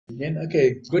Again,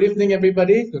 okay. Good evening,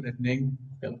 everybody. Good evening,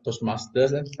 fellow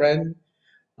Toastmasters and friends.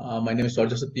 My name is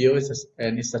Suharjo Setio,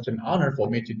 and it's such an honor for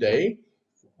me today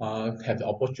to have the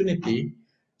opportunity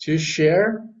to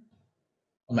share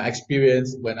my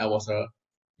experience when I was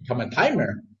become a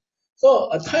timer. So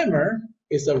a timer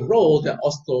is a role that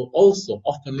also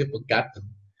oftenly forgotten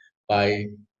by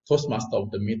Toastmaster of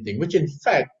the meeting, which in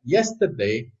fact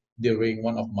yesterday during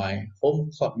one of my home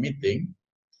club meeting,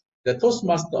 the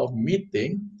Toastmaster of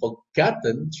meeting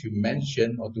forgotten to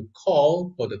mention or to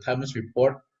call for the timer's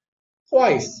report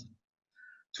twice,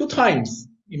 two times.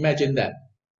 Imagine that.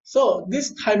 So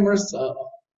these timers,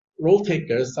 role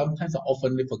takers, sometimes are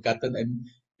often forgotten. And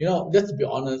just to be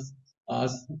honest,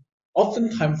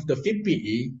 oftentimes the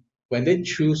VPE, when they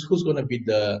choose who's going to be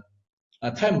the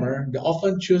timer, they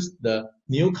often choose the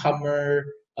newcomer,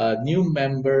 new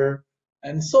member,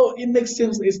 and so it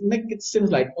seems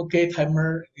like okay,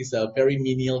 timer is a very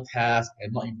menial task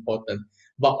and not important.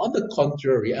 But on the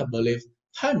contrary, I believe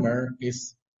timer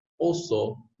is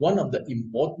also one of the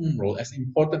important role, as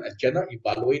important as general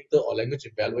evaluator or language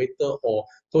evaluator or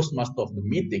Toastmaster of the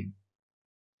meeting.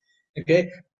 Okay,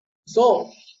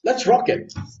 so let's rock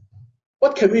it.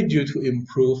 What can we do to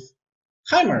improve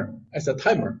timer as a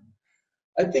timer?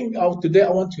 I think today I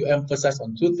want to emphasize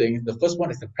on two things. The first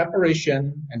one is the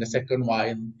preparation, and the second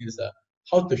one is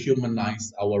how to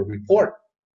humanize our report.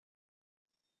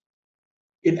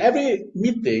 In every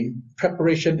meeting,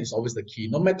 preparation is always the key.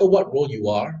 No matter what role you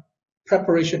are,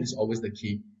 preparation is always the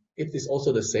key. It is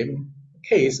also the same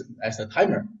case as a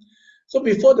timer. So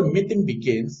before the meeting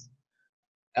begins,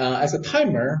 as a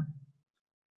timer,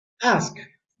 ask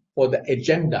for the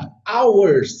agenda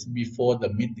hours before the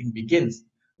meeting begins,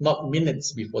 not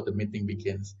minutes before the meeting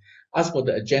begins. Ask for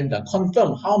the agenda.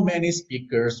 Confirm how many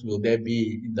speakers will there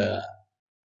be in the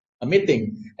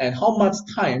meeting and how much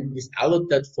time is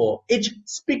allocated for each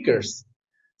speakers,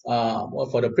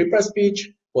 for the prepared speech,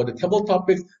 for the table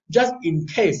topics, just in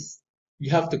case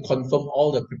you have to confirm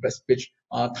all the prepared speech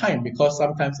time, because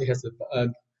sometimes it has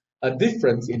a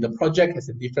difference in the project, has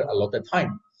a different allotted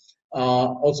time.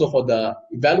 Also for the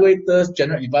evaluators,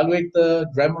 general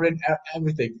evaluator, grammarian,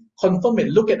 everything. Confirm it,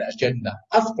 look at the agenda.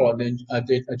 Ask for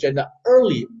the agenda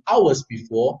early hours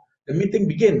before the meeting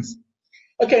begins.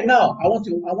 Okay, now I want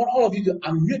all of you to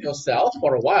unmute yourself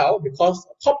for a while because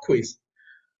pop quiz.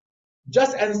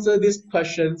 Just answer these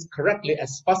questions correctly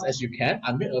as fast as you can.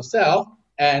 Unmute yourself,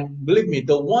 and believe me,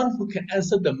 the one who can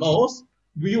answer the most,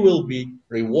 we will be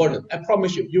rewarded. I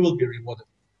promise you, you will be rewarded.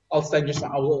 I'll send you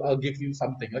some. I'll give you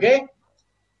something. Okay.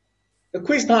 The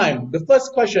quiz time. The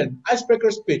first question: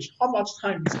 icebreaker speech. How much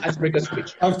time is icebreaker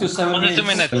speech? Up to 7 Only 2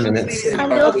 minutes. minutes.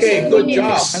 Okay, good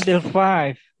job. Until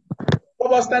 5. What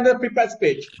about standard prepared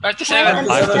speech? 5 to 7.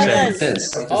 5 to 7 minutes.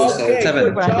 minutes. Okay, good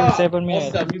Until job. 7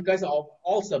 minutes. Awesome. You guys are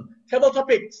awesome. Table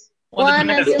topics. 1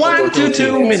 to 2 minutes. 1 to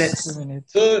 2 minutes. 2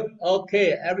 minutes. Good.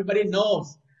 Okay, everybody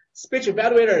knows. Speech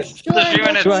evaluators. 2 to 3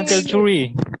 minutes. 2 until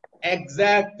 3.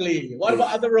 Exactly. What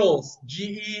about other roles?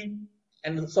 GE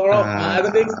and sort of other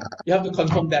things. You have to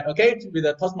confirm that. Okay, with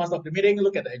the Toastmaster of the meeting,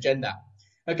 look at the agenda.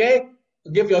 Okay,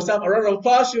 give yourself a round of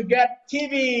applause. You get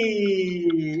TV.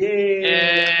 Yay!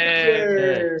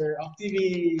 Picture of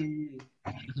TV.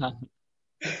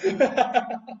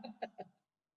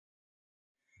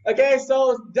 Okay,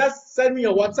 so just send me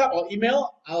your WhatsApp or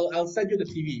email. I'll send you the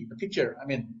TV, the picture.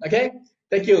 Okay.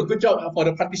 Thank you. Good job for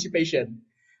the participation.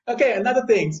 Okay, another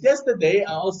thing. Yesterday,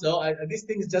 these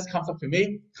things just come up to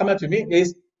me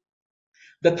is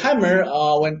the timer.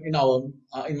 When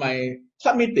in my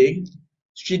club meeting,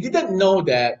 she didn't know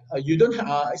that you don't.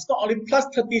 It's not only plus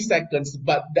 30 seconds,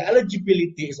 but the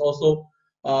eligibility is also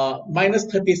minus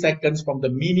 30 seconds from the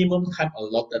minimum time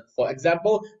allotted. For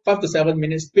example, 5 to 7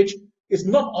 minute speech is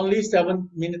not only 7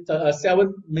 minute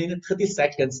 30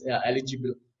 seconds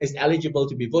eligible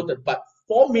to be voted, but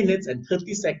 4 minutes and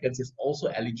 30 seconds is also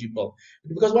eligible,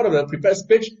 because one of the prepared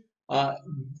speech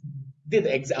did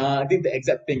the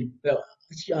exact thing.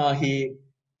 He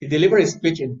delivered his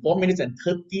speech in 4 minutes and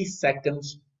 30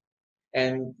 seconds,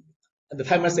 and the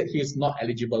timer said he is not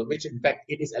eligible, which in fact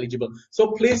it is eligible.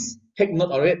 So please take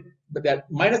note of it, but that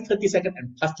minus 30 seconds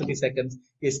and plus 30 seconds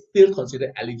is still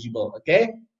considered eligible.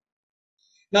 Okay.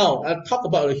 Now I'll talk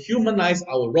about humanize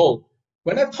our role.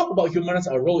 When I talk about humanize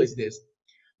our role is this: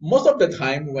 most of the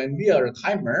time when we are a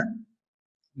timer,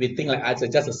 we think like it's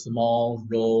just a small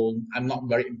role. I'm not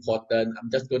very important. I'm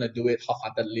just gonna do it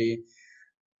half-heartedly.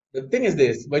 The thing is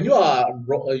this: when you are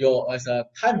as a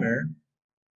timer,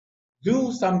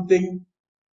 do something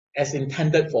as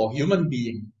intended for human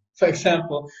being. For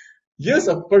example, use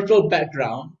a virtual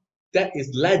background that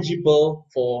is legible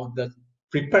for the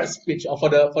prepared speech or for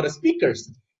the speakers.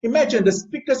 Imagine the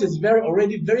speaker is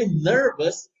already very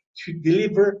nervous to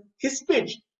deliver his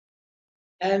speech,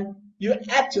 and you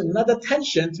add another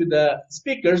tension to the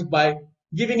speakers by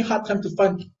giving hard time to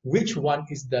find which one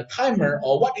is the timer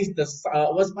or what is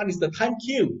the time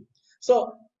cue.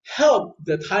 So help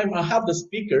the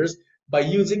speakers by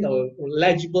using a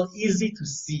legible, easy to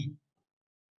see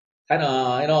kind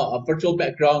of a virtual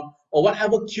background or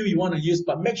whatever cue you want to use,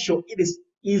 but make sure it is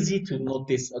easy to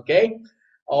notice. Okay.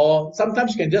 Or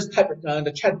sometimes you can just type it in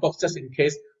the chat box just in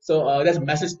case. So there's a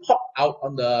message pop out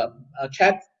on the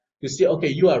chat to see, okay,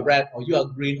 you are red or you are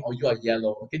green or you are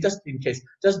yellow. Okay, just in case.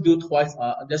 Just do twice.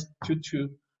 Just do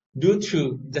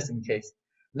two just in case.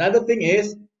 Another thing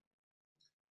is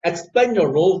explain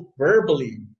your role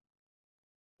verbally.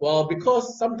 Well,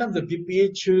 because sometimes the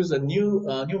VPA choose a new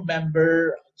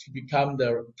member to become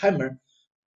the timer,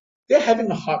 they're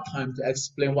having a hard time to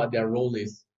explain what their role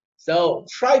is. So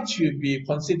try to be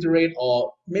considerate,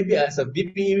 or maybe as a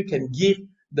VP, you can give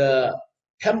the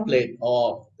template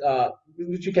or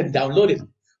which you can download it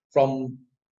from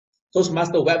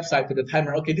Toastmaster website to the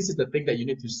timer. Okay, this is the thing that you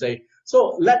need to say.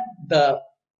 So let the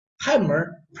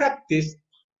timer practice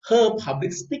her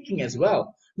public speaking as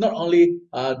well. Not only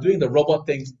doing the robot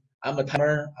things. I'm a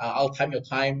timer. I'll time your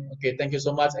time. Okay, thank you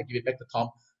so much. I give it back to Tom.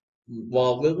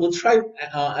 Well, we'll try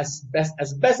as best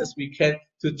as we can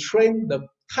to train the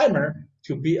timer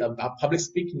to be a public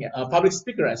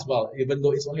speaker as well, even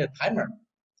though it's only a timer.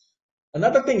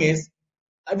 Another thing is,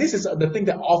 this is the thing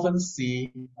that I often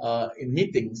see in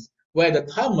meetings, where the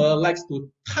timer likes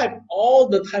to type all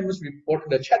the timer's report in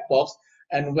the chat box,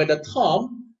 and when the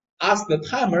Tom asks the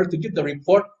timer to give the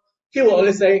report, he will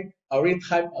always say, I already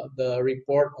typed the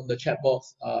report on the chat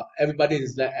box. Everybody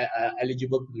is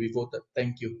eligible to be voted.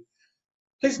 Thank you.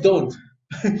 Please don't.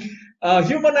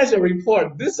 Humanize your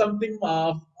report. Do something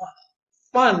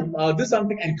fun. Do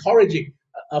something encouraging.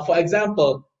 For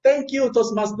example, thank you,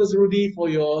 Toastmasters Rudy, for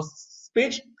your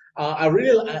speech. I'm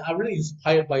really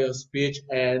inspired by your speech,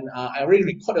 and I already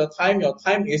record your time. Your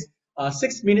time is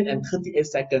 6 minutes and 38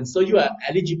 seconds. So you are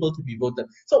eligible to be voted.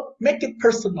 So make it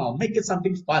personal. Make it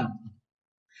something fun.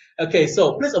 Okay,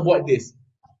 so please avoid this.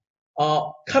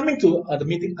 Coming to the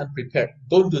meeting unprepared.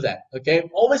 Don't do that. Okay,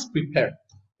 always prepare.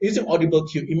 Using audible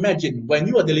cue. Imagine when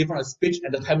you are delivering a speech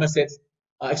and the timer says,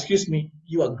 "Excuse me,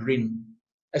 you are green.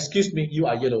 Excuse me, you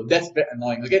are yellow." That's very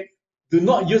annoying. Okay, do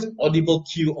not use audible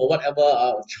cue or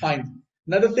whatever chime.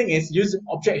 Another thing is using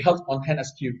object held on hand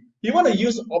as cue. You want to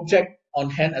use object on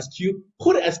hand as cue.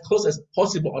 Put it as close as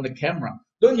possible on the camera.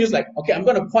 Don't use like, okay, I'm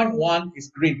going to point one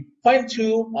is green, point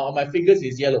two, my fingers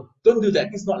is yellow. Don't do that.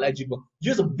 It's not legible.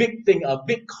 Use a big thing, a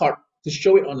big card to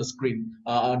show it on the screen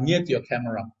near to your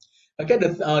camera. Okay,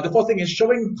 the fourth thing is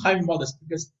showing time while the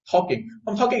speaker is talking.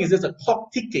 I'm talking is just a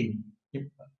clock ticking.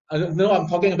 I don't know what I'm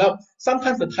talking about.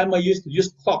 Sometimes the timer used to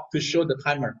use clock to show the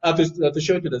timer, to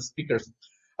show it to the speakers.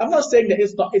 I'm not saying that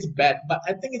it's bad, but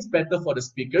I think it's better for the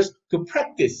speakers to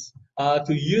practice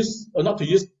to use or not to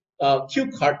use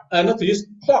cue card, not to use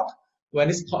clock when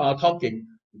it's talking.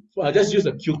 Just use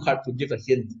a cue card to give a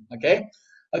hint. Okay,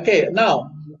 okay. Now,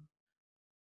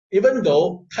 even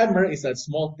though timer is a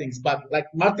small things, but like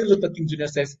Martin Luther King Jr.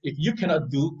 says, if you cannot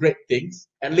do great things,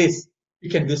 at least you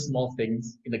can do small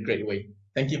things in a great way.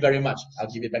 Thank you very much.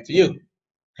 I'll give it back to you,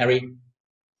 Harry.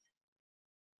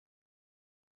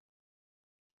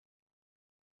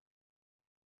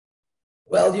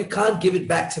 Well, you can't give it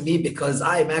back to me because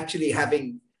I'm actually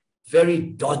having very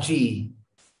dodgy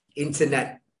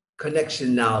internet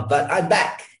connection now, but I'm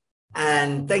back.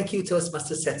 And thank you,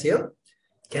 Toastmaster Setio.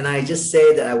 Can I just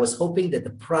say that I was hoping that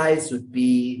the prize would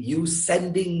be you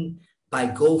sending by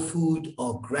GoFood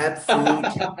or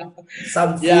GrabFood,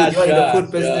 some food, Yeah, you're in the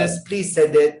food sure. business, please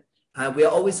send it. We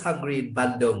are always hungry in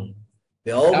Bandung.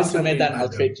 We're always Come to hungry Medan, in I'll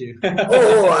Bandung. treat you.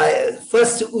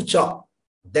 First to Uchok,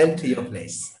 then to your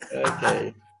place.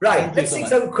 Okay. Right, Thank you let's so take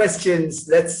much. some questions.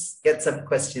 Let's get some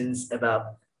questions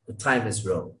about the timer's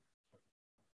role.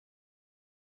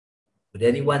 Would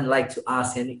anyone like to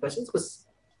ask any questions?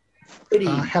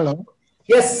 Hello.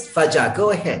 Yes, Fajar,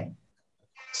 go ahead.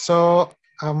 So,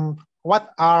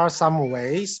 what are some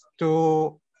ways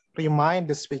to remind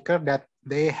the speaker that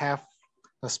they have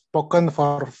spoken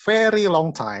for a very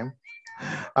long time?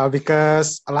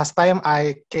 Because last time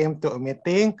I came to a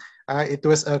meeting, it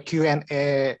was a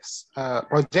Q&A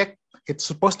project. It's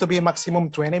supposed to be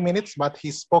maximum 20 minutes, but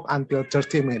he spoke until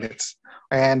 30 minutes.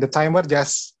 And the timer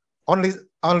just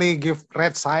only give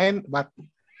red sign, but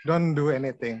don't do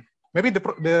anything. Maybe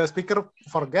the speaker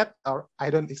forget, or I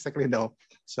don't exactly know.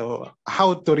 So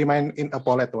how to remind in a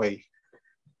polite way?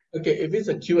 Okay, if it's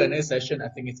a Q&A session, I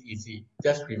think it's easy.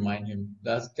 Just remind him.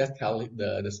 Just tell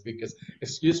the speakers,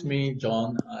 excuse me,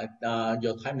 John,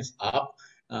 your time is up,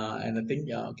 and I think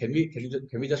can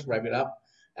we just wrap it up?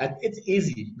 And it's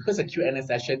easy because a Q&A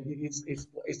session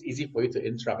it's easy for you to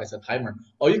interrupt as a timer,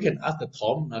 or you can ask the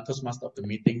Tom, Toastmaster of the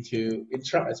meeting, to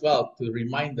interrupt as well to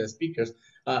remind the speakers.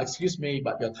 Excuse me,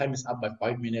 but your time is up by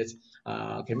 5 minutes.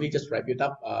 Can we just wrap it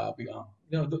up?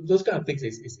 Those kind of things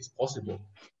is possible.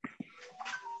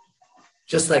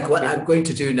 Just like what I'm going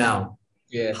to do now.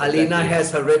 Yes, Halina exactly.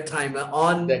 has her red timer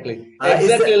on.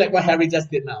 Exactly like what Harry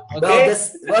just did now. Okay.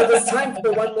 Well, there's time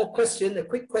for one more question, a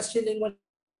quick question in one.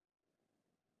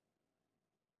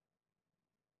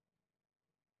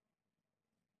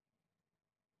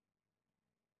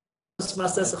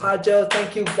 Master Suharjo,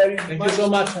 thank you very much. Thank you so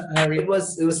much, Harry. It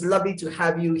was lovely to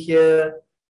have you here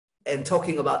and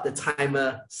talking about the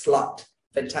timer slot.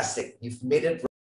 Fantastic. You've made it